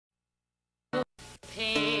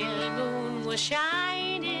was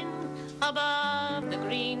shining above the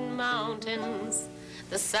green mountains.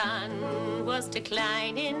 The sun was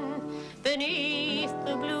declining beneath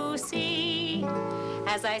the blue sea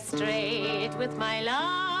as I strayed with my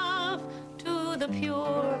love to the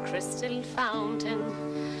pure crystal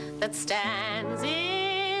fountain that stands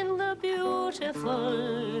in the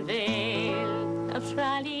beautiful Vale of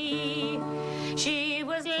Tralee. She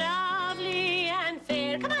was lovely and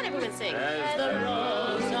fair. Come on, everyone, sing. As the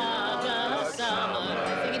rose of the summer.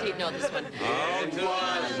 I figured he'd know this one. It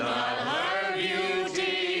was her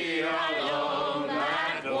beauty alone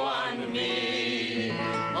that won me.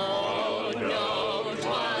 Oh, no,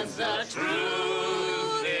 'twas the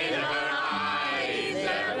truth in her eyes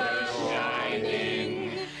that were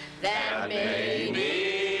shining that made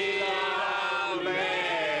me love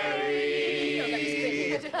Mary.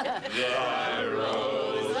 The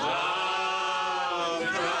rose of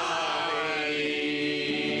Tralee.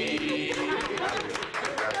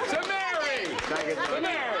 To Mary! To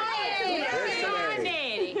Mary!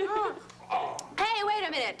 Hey, wait a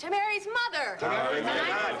minute. To Mary's mother.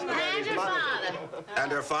 And her father.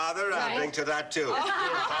 And her father, I'll bring to that, too.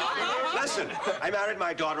 Listen, I married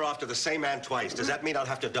my daughter off to the same man twice. Does that mean I'll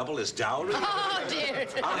have to double his dowry? Oh, dear.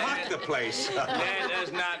 I'll hack the place. Let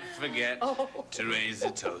us not forget to raise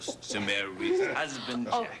a toast to Mary's husband,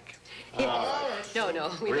 Jack. No,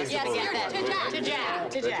 we must Yes, forget that. to Jack. To Jack.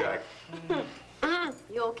 To Jack.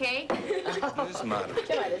 You okay? Miss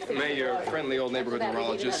Moderate. May your friendly old neighborhood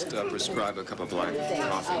neurologist prescribe a cup of black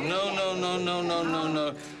coffee?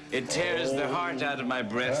 No. It tears the heart out of my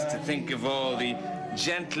breast to think of all the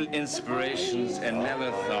gentle inspirations and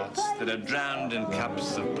mellow thoughts that are drowned in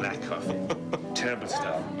cups of black coffee. Terrible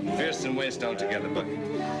stuff. Fearsome waste altogether, Bucky.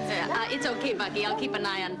 It's okay, Bucky. I'll keep an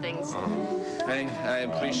eye on things. I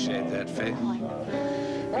appreciate that, Faith.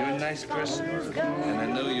 You're a nice person, and I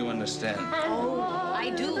know you understand. Oh, I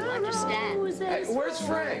do understand. Hey, where's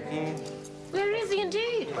Frank? Where is he,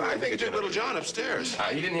 indeed? I think it's your little John upstairs.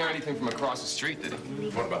 He didn't hear anything from across the street, did he?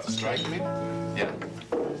 What about the strike, you mean? Yeah.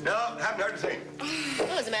 No, haven't heard a thing.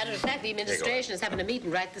 Well, as a matter of fact, the administration is having a meeting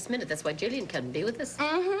right this minute. That's why Jillian couldn't be with us.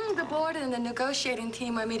 Mm-hmm. The board and the negotiating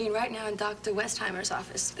team are meeting right now in Dr. Westheimer's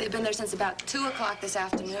office. They've been there since about 2 o'clock this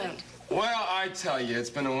afternoon. Well, I tell you, it's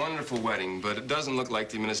been a wonderful wedding, but it doesn't look like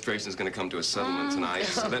the administration is going to come to a settlement tonight.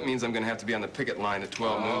 So that means I'm going to have to be on the picket line at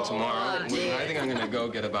 12 noon tomorrow. Dear. I think I'm going to go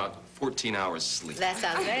get about 14 hours sleep. That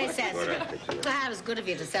sounds very sensible. Well, it was good of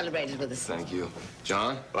you to celebrate it with us. Thank you.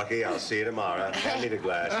 John? Bucky, I'll see you tomorrow. Hand me the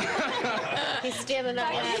glass. He's stealing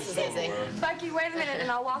our glasses, is he? Bucky, wait a minute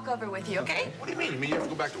and I'll walk over with you, okay? What do you mean? You mean you have to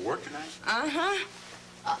go back to work tonight?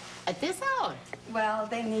 Uh-huh. At this hour? Well,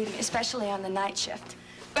 they need me, especially on the night shift.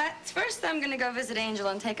 But first, I'm going to go visit Angel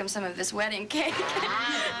and take him some of this wedding cake.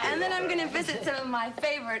 And then I'm going to visit some of my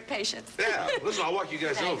favorite patients. Yeah. Listen, I'll walk you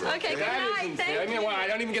guys over. Okay, good night. Thank I mean, you. what? I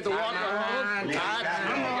don't even get to walk home? Any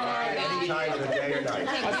time of the day or night.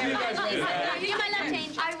 I'll see you guys later. Give my love,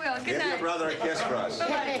 Angel. I will. Good Give your night. brother a kiss for us.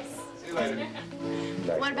 Yes. See you later.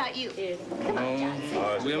 What about you?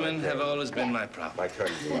 Women have always been my problem. My turn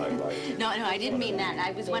to limelight. No, I didn't mean that.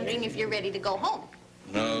 I was wondering if you're ready to go home.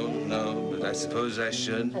 No, but I suppose I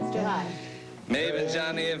should. That's too high. Maeve and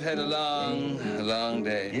Johnny have had a long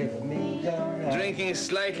day. Drinking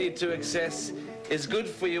slightly to excess is good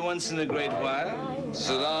for you once in a great while,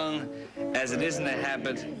 so long as it isn't a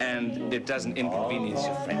habit and it doesn't inconvenience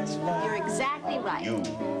your friends. You're exactly right.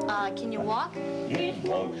 Can you walk?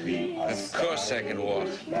 Of course I can walk.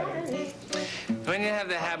 When you have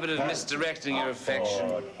the habit of misdirecting your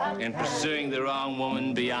affection and pursuing the wrong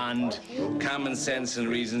woman beyond common sense and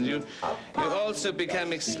reason, you also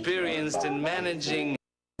become experienced in managing.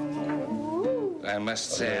 I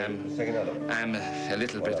must say I'm a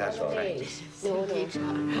little bit out of practice.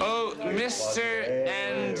 Oh, Mr.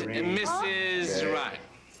 and Mrs. Ryan.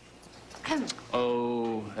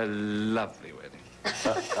 Oh, a lovely wedding.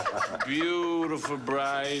 Beautiful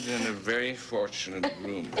bride and a very fortunate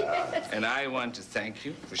groom. And I want to thank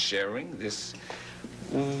you for sharing this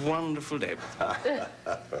wonderful day with me.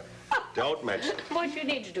 Don't mention it. What you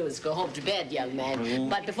need to do is go home to bed, young man.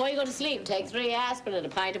 But before you go to sleep, take 3 aspirin and a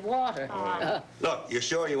pint of water. Look, you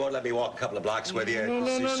sure you won't let me walk a couple of blocks with you?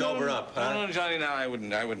 Sober up, huh? No, Johnny, no, I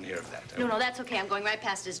wouldn't hear of that. No, that's okay. I'm going right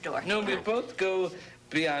past his door. No, we both go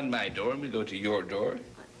beyond my door, and we go to your door,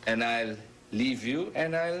 and I'll leave you,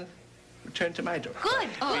 and I'll return to my door. Good.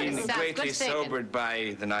 Being sounds greatly good thinking. sobered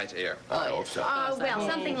by the night air. I hope so. Well,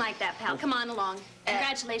 something like that, pal. Come on along.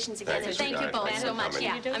 Congratulations again, and thank you both so much.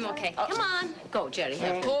 Yeah, I'm okay. Come on. Go, Jerry. See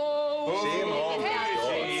you, Mom.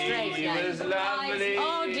 She was lovely.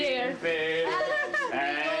 Oh, dear. Fair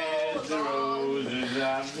as the roses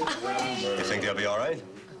You think they'll be all right?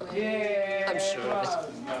 I'm sure of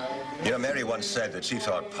it. You know, Mary once said that she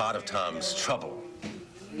thought part of Tom's trouble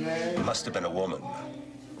must have been a woman.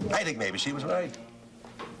 I think maybe she was right.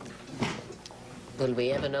 Will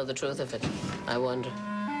we ever know the truth of it? I wonder.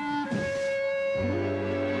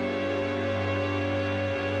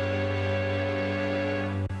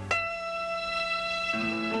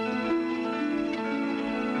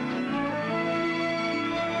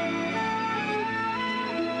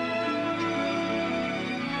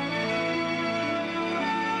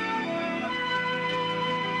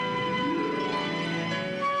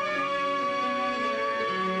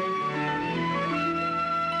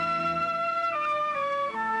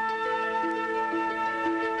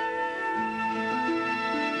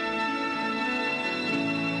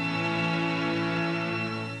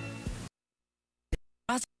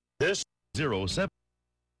 This 07.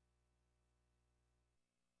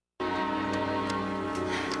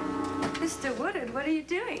 Mr. Woodard, what are you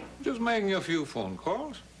doing? Just making a few phone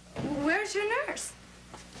calls. Where's your nurse?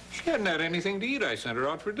 She hadn't had anything to eat. I sent her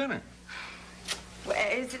out for dinner.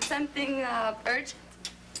 Is it something urgent?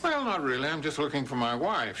 Well, not really. I'm just looking for my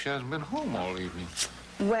wife. She hasn't been home all evening.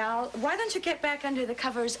 Well, why don't you get back under the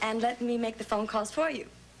covers and let me make the phone calls for you?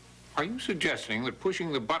 Are you suggesting that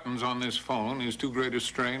pushing the buttons on this phone is too great a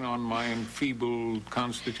strain on my enfeebled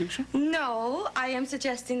constitution? No, I am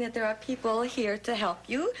suggesting that there are people here to help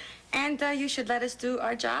you, and you should let us do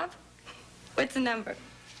our job. What's the number?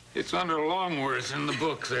 It's under Longworth in the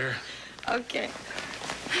book there. Okay.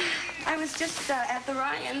 I was just at the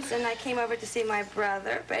Ryans, and I came over to see my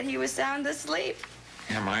brother, but he was sound asleep.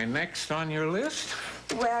 Am I next on your list?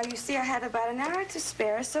 Well, you see, I had about an hour to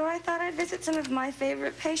spare, so I thought I'd visit some of my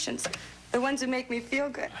favorite patients, the ones who make me feel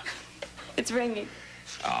good. It's ringing.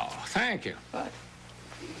 Oh, thank you. What?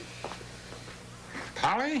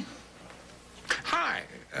 Polly? Hi,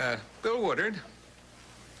 Bill Woodard.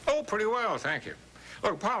 Oh, pretty well, thank you.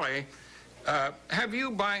 Look, Polly, have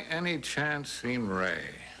you by any chance seen Ray?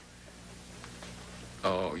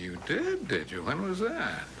 Oh, you did you? When was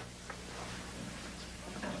that?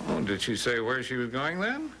 Oh, did she say where she was going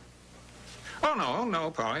then? Oh, no,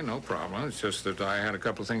 Polly, no problem. It's just that I had a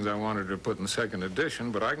couple of things I wanted to put in the second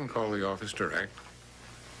edition, but I can call the office direct.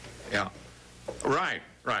 Yeah. Right.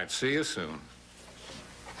 See you soon.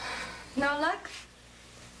 No luck?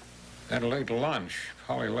 Had a late lunch.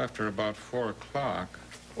 Polly left her about 4 o'clock.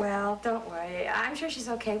 Well, don't worry. I'm sure she's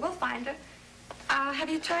okay. We'll find her. Have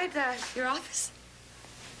you tried your office?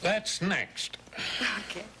 That's next.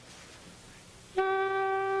 Okay.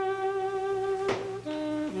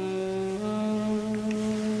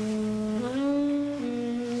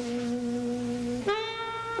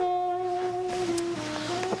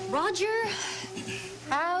 Roger,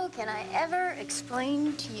 how can I ever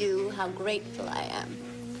explain to you how grateful I am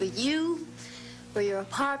for you, for your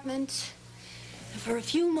apartment, and for a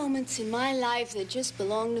few moments in my life that just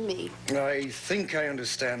belong to me? I think I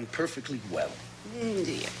understand perfectly well.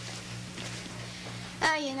 Do you?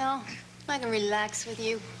 You know, I can relax with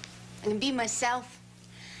you. I can be myself.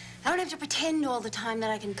 I don't have to pretend all the time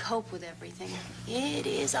that I can cope with everything. It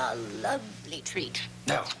is a lovely treat.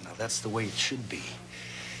 Now, that's the way it should be.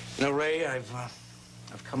 You know, Ray, I've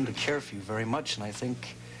come to care for you very much, and I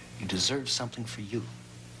think you deserve something for you.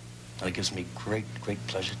 And it gives me great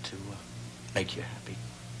pleasure to make you happy.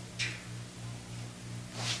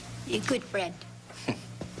 You're a good friend.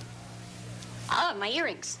 Oh, my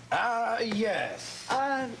earrings. Yes.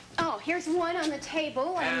 Oh, here's one on the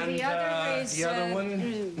table, and the other is... the other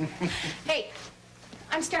one? Hey,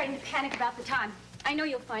 I'm starting to panic about the time. I know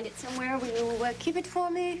you'll find it somewhere. Will you keep it for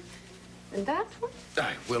me? And that one?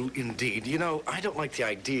 I will indeed. You know, I don't like the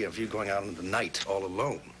idea of you going out in the night all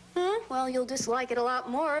alone. Huh? Well, you'll dislike it a lot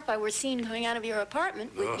more if I were seen coming out of your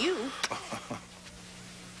apartment with you.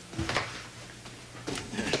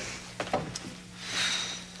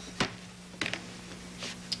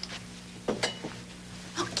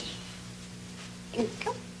 Okay. Here you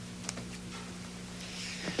go.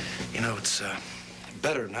 You know, it's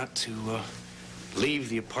better not to leave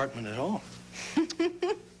the apartment at all.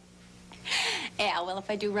 Yeah, well, if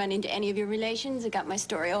I do run into any of your relations, I got my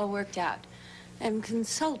story all worked out. I'm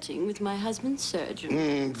consulting with my husband's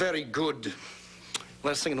surgeon. Very good.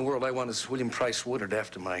 Last thing in the world I want is William Price Woodard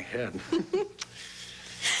after my head.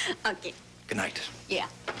 Okay. Good night. Yeah.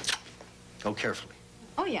 Go carefully.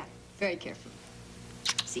 Oh, yeah. Very carefully.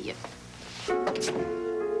 See you.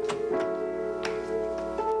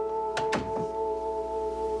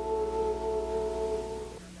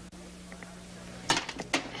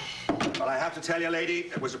 Well, I have to tell you,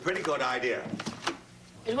 lady, it was a pretty good idea.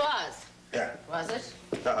 It was. Yeah. Was it?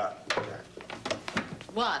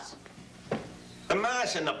 What? The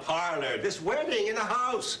mass in the parlor, this wedding in the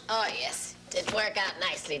house. Oh, yes. Did work out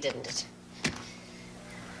nicely, didn't it?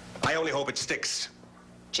 I only hope it sticks.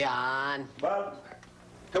 John. Well,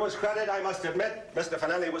 to his credit, I must admit, Mr.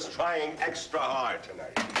 Fanelli was trying extra hard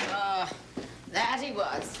tonight. Oh, that he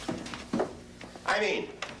was. I mean,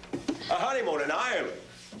 a honeymoon in Ireland.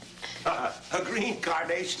 A green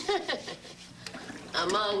carnation.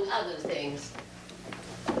 Among other things.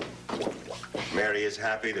 Mary is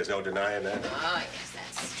happy, there's no denying that. Oh, yes,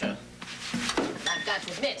 that's true. I've got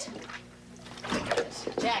to admit,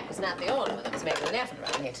 Jack was not the only one that was making an effort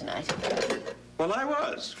around here tonight. Well, I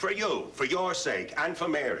was. For you, for your sake, and for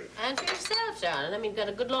Mary. And for yourself, John. I mean, you've got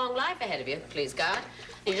a good long life ahead of you, please God.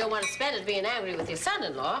 You don't want to spend it being angry with your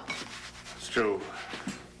son-in-law. It's true.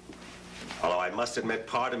 Although I must admit,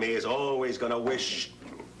 part of me is always going to wish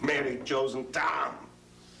Mary chosen Tom.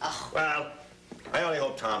 Oh. Well, I only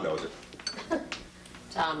hope Tom knows it.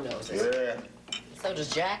 Tom knows it. Yeah. So does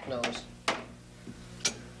Jack know it.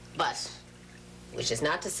 But, which is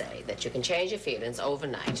not to say that you can change your feelings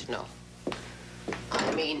overnight, no.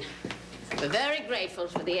 I mean, we're very grateful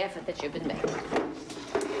for the effort that you've been making.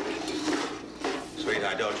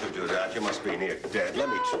 Sweetheart, don't you do that. You must be near dead. Let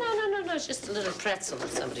me... No. It's just a little pretzel that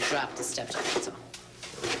somebody dropped and stepped on, that's all.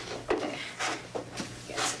 There.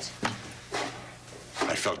 Gets it.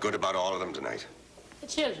 I felt good about all of them tonight. The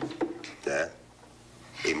children. Yeah.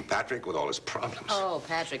 Even Patrick with all his problems. Oh,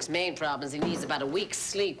 Patrick's main problem is he needs about a week's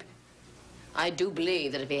sleep. I do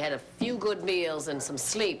believe that if he had a few good meals and some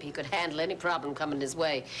sleep, he could handle any problem coming his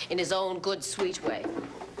way in his own good, sweet way.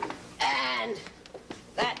 And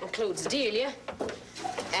that includes Delia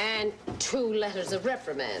and 2 letters of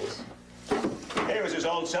reprimand. He was his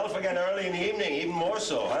old self again early in the evening, even more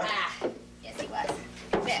so, huh? Ah, yes, he was.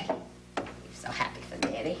 There. You're so happy for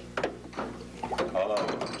Daddy. Although,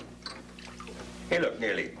 he looked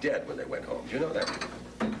nearly dead when they went home. Do you know that?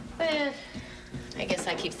 Well, I guess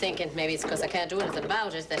I keep thinking maybe it's because I can't do anything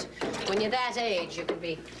about it, that when you're that age, you can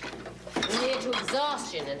be near to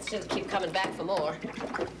exhaustion and still keep coming back for more.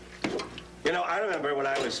 You know, I remember when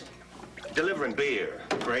I was delivering beer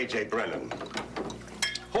for A.J. Brennan,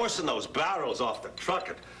 horsing those barrels off the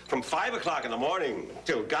truck from 5 o'clock in the morning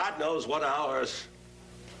till God knows what hours.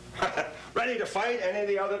 Ready to fight any of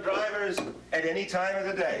the other drivers at any time of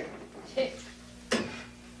the day.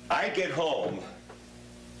 I'd get home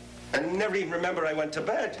and never even remember I went to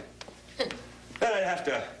bed. Then I'd have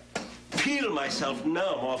to peel myself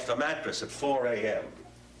numb off the mattress at 4 a.m.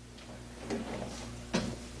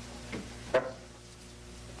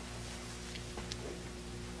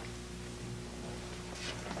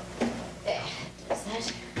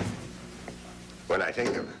 When I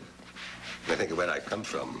think of where I come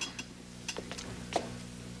from,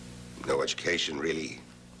 no education really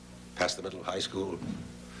past the middle of high school,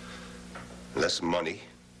 less money.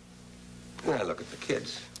 And I look at the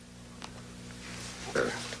kids.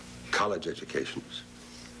 Their college educations.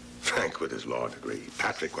 Frank with his law degree,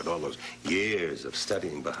 Patrick with all those years of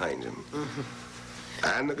studying behind him.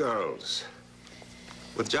 Mm-hmm. And the girls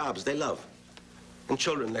with jobs they love and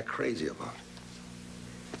children they're crazy about.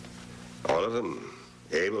 All of them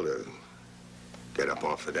able to get up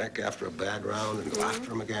off the deck after a bad round and go after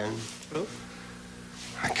them again.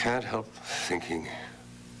 I can't help thinking,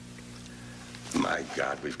 my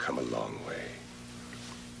God, we've come a long way.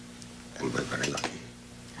 And we're very lucky.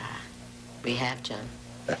 We have, John.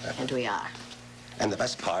 And we are. And the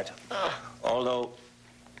best part, although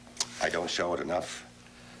I don't show it enough,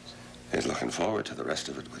 is looking forward to the rest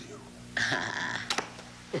of it with you.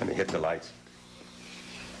 Let me hit the lights.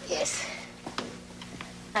 Yes.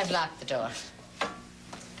 I've locked the door.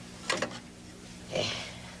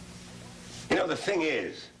 You know, the thing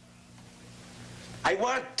is, I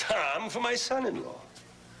want Tom for my son-in-law.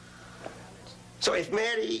 So if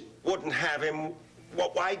Mary wouldn't have him,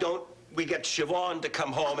 why don't we get Siobhan to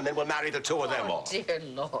come home and then we'll marry the 2 of them all? Dear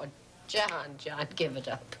Lord. John, give it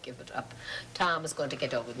up, give it up. Tom is going to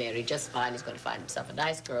get over Mary just fine. He's going to find himself a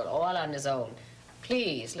nice girl all on his own.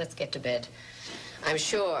 Please, let's get to bed. I'm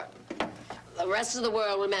sure the rest of the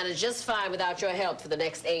world will manage just fine without your help for the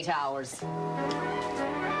next 8 hours.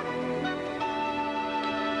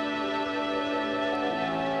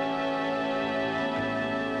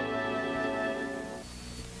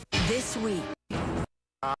 This week,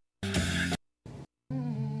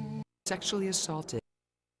 sexually assaulted.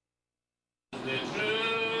 The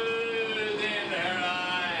truth in her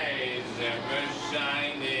eyes ever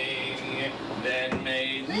shining that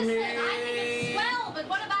made me... Listen, I think it's swell, but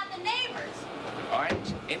what about the neighbors?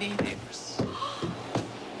 Aren't any neighbors?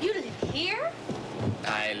 You live here?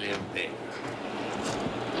 I live there.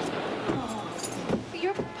 Oh, you're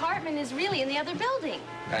apartment is really in the other building.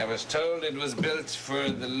 I was told it was built for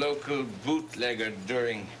the local bootlegger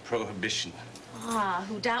during Prohibition. Ah,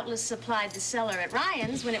 who doubtless supplied the cellar at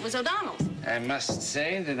Ryan's when it was O'Donnell's. I must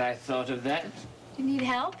say that I thought of that. You need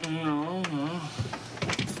help? No.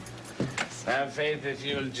 Now, Faith, if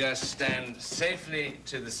you'll just stand safely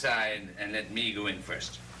to the side and let me go in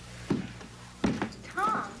first.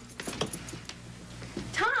 Tom?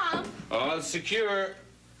 Tom? All secure.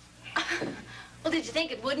 Well, did you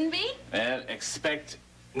think it wouldn't be? Well, expect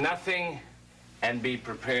nothing and be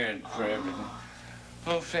prepared for everything.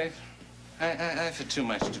 Oh, Faith, I've had too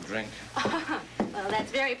much to drink. Well,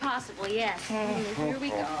 that's very possible, yes. Here we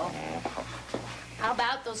go. How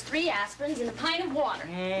about those 3 aspirins and a pint of water?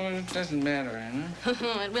 Oh, it doesn't matter, Anna.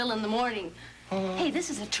 It will in the morning. Hey, this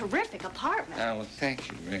is a terrific apartment. Oh, well, thank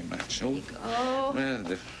you very much. Oh, Oh. well,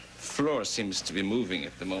 the floor seems to be moving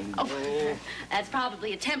at the moment. Oh, that's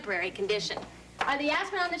probably a temporary condition. Are the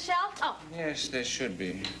aspirin on the shelf? Oh. Yes, there should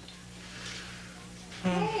be.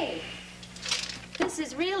 Hey, this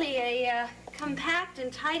is really a compact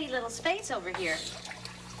and tidy little space over here.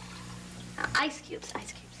 Ice cubes,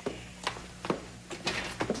 ice cubes.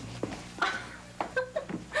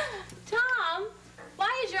 Tom,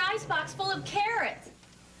 why is your icebox full of carrots?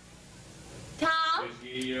 Tom?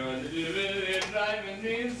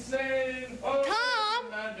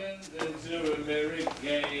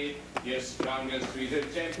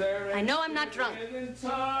 I know I'm not drunk.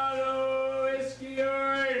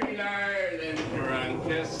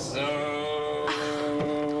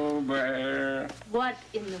 What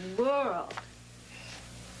in the world?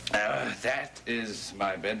 That is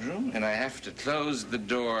my bedroom, and I have to close the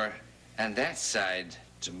door on that side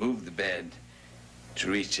to move the bed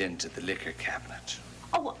to reach into the liquor cabinet.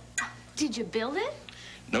 Oh, did you build it?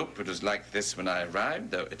 Nope, it was like this when I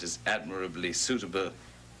arrived, though it is admirably suitable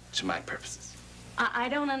to my purposes. I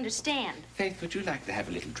don't understand. Faith, would you like to have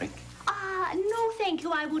a little drink? No, thank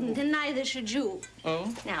you, I wouldn't, and neither should you.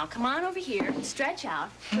 Oh? Now, come on over here, stretch out,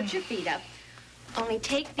 put your feet up. Only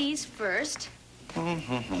take these first. Down.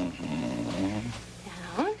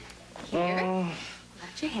 Here.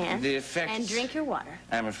 Got your hand. The effects, and drink your water.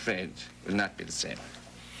 I'm afraid, will not be the same.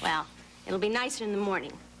 Well, it'll be nicer in the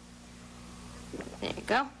morning. There you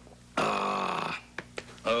go.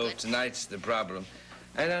 Oh, tonight's the problem.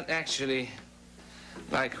 I don't actually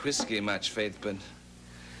like whiskey much, Faith, but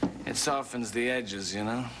it softens the edges, you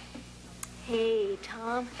know? Hey,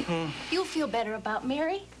 Tom, you'll feel better about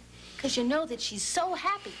Mary, because you know that she's so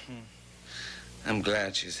happy. I'm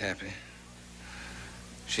glad she's happy.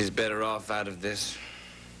 She's better off out of this.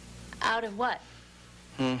 Out of what?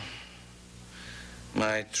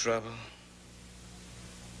 My trouble.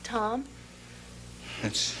 Tom,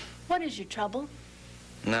 It's what is your trouble?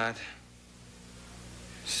 not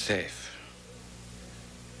safe.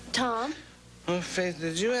 Tom? Oh, Faith,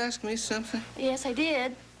 did you ask me something? Yes, I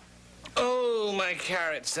did. Oh, my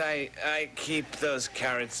carrots. I keep those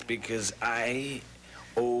carrots because I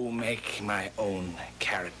make my own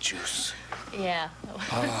carrot juice. Yeah.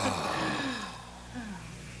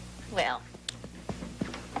 Well.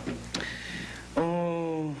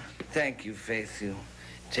 Oh, thank you, Faith. You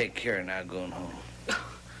take care now going home.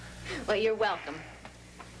 Well, you're welcome.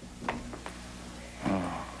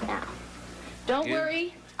 Now, don't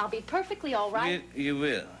worry. I'll be perfectly all right. You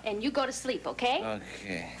will. And you go to sleep, okay?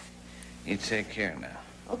 Okay. You take care now.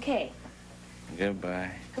 Okay.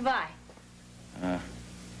 Goodbye. Goodbye.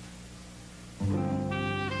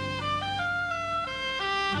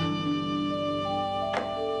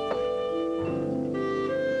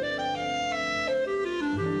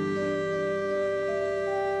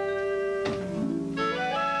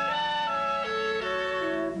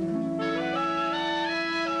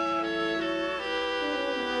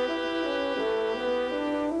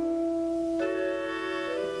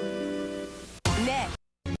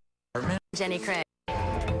 Jenny Craig.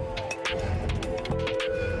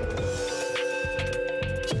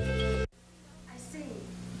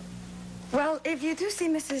 Well, if you do see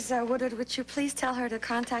Mrs. Woodward, would you please tell her to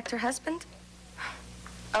contact her husband?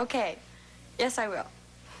 Okay. Yes, I will.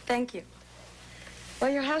 Thank you. Well,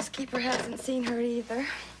 your housekeeper hasn't seen her either,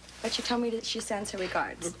 but she told me that she sends her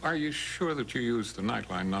regards. Look, are you sure that you used the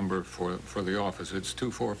Nightline number for the office? It's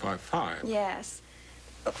 2455. Yes.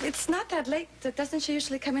 It's not that late. Doesn't she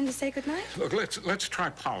usually come in to say goodnight? Look, let's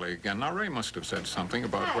try Polly again. Now, Ray must have said something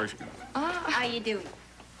about where she... How you doing?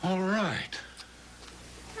 All right.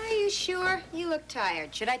 Are you sure? You look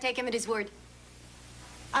tired. Should I take him at his word?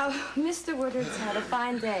 Oh, Mr. Woodward's had a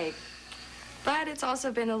fine day. But it's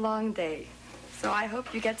also been a long day. So I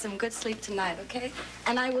hope you get some good sleep tonight, okay?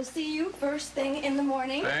 And I will see you first thing in the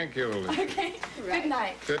morning. Thank you, Alicia. Okay? Right. Good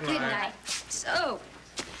night. Good night. Good night. So,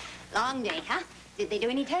 long day, huh? Did they do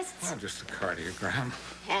any tests? Well, just a cardiogram.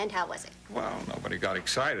 And how was it? Well, nobody got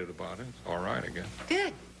excited about it. It's all right again.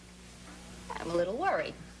 Good. I'm a little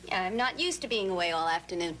worried. Yeah, I'm not used to being away all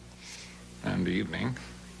afternoon. And evening.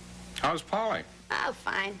 How's Polly? Oh,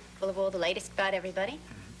 fine. Full of all the latest about everybody.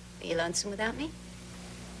 Are you lonesome without me?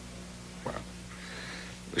 Well,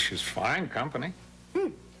 Alicia's fine company.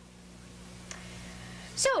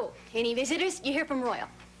 So, any visitors? You hear from Royal?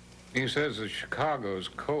 He says that Chicago's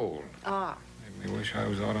cold. Ah. Made me wish I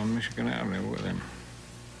was out on Michigan Avenue with him.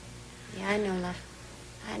 Yeah, I know, love.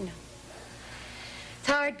 I know. It's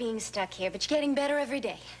hard being stuck here, but you're getting better every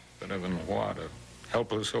day. Better than what? A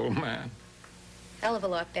helpless old man? Hell of a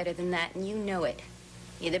lot better than that, and you know it.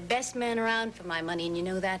 You're the best man around for my money, and you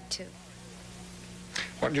know that, too.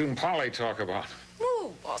 What'd you and Polly talk about?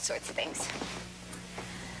 Ooh, all sorts of things.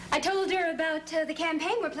 I told her about the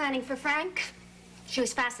campaign we're planning for Frank. She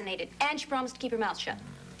was fascinated, and she promised to keep her mouth shut.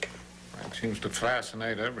 It seems to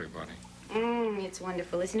fascinate everybody. It's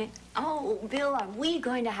wonderful, isn't it? Oh, Bill, are we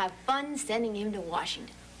going to have fun sending him to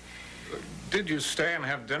Washington? Did you stay and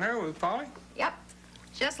have dinner with Polly? Yep.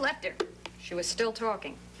 Just left her. She was still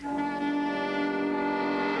talking.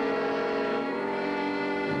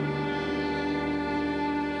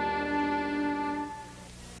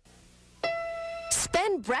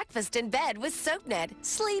 Spend breakfast in bed with SoapNet.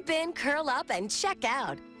 Sleep in, curl up, and check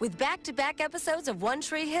out. With back-to-back episodes of One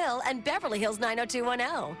Tree Hill and Beverly Hills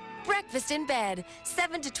 90210. Breakfast in bed,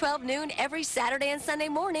 7 to 12 noon every Saturday and Sunday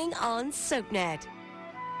morning on SoapNet.